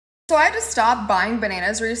So I had to stop buying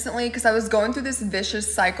bananas recently because I was going through this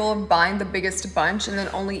vicious cycle of buying the biggest bunch and then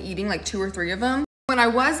only eating like 2 or 3 of them. When I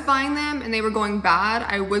was buying them and they were going bad,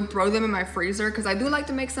 I would throw them in my freezer because I do like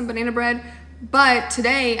to make some banana bread. But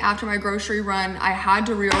today, after my grocery run, I had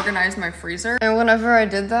to reorganize my freezer. And whenever I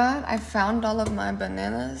did that, I found all of my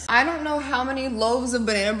bananas. I don't know how many loaves of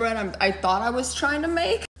banana bread I thought I was trying to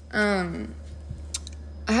make. I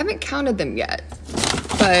haven't counted them yet,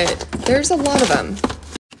 but there's a lot of them.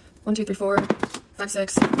 1, 2, 3, 4, 5,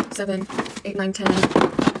 6, 7, 8, 9, 10,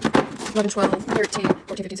 11, 12, 13, 14,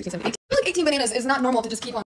 15, 16, 17, 18. I feel like 18 bananas is not normal to just keep on.